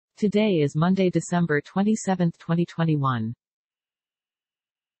Today is Monday, December 27, 2021.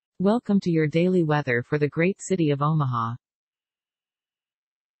 Welcome to your daily weather for the great city of Omaha.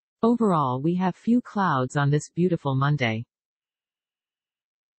 Overall, we have few clouds on this beautiful Monday.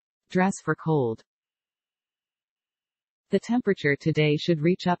 Dress for cold. The temperature today should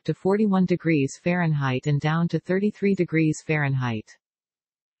reach up to 41 degrees Fahrenheit and down to 33 degrees Fahrenheit.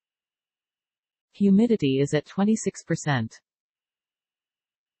 Humidity is at 26%.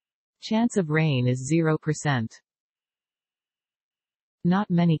 Chance of rain is 0%.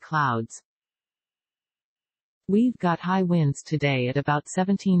 Not many clouds. We've got high winds today at about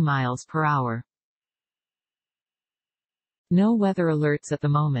 17 miles per hour. No weather alerts at the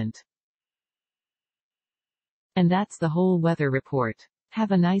moment. And that's the whole weather report. Have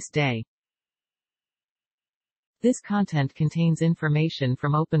a nice day. This content contains information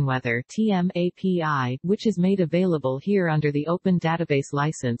from OpenWeather (TM) API, which is made available here under the Open Database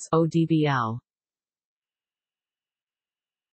License (ODBL).